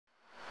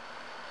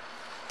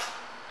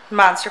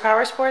Monster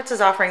Powersports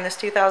is offering this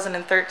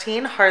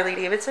 2013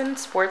 Harley-Davidson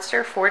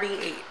Sportster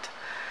 48.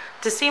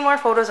 To see more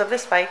photos of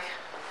this bike,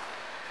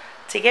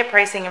 to get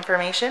pricing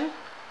information,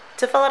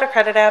 to fill out a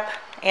credit app,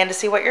 and to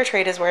see what your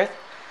trade is worth,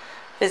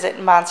 visit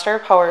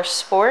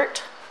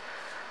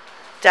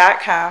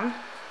monsterpowersport.com.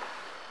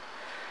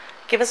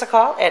 Give us a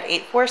call at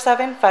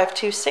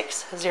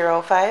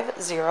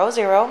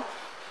 847-526-0500.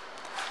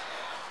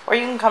 Or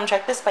you can come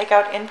check this bike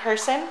out in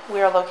person. We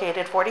are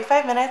located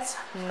 45 minutes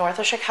north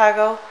of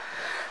Chicago,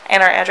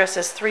 and our address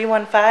is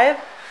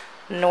 315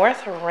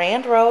 North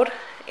Rand Road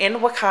in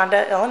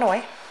Wauconda,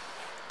 Illinois.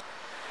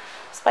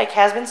 This bike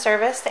has been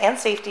serviced and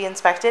safety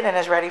inspected and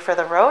is ready for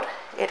the road.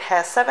 It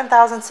has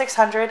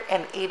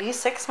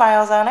 7,686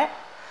 miles on it.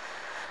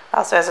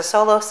 Also has a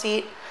solo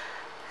seat,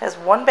 has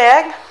one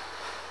bag,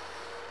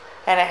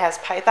 and it has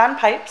Python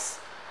pipes.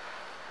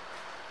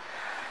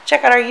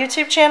 Check out our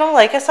YouTube channel,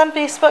 like us on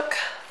Facebook,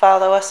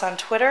 follow us on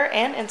Twitter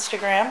and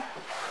Instagram.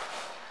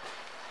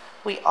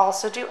 We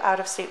also do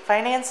out-of-state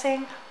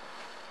financing,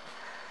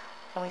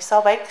 and we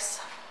sell bikes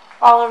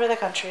all over the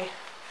country.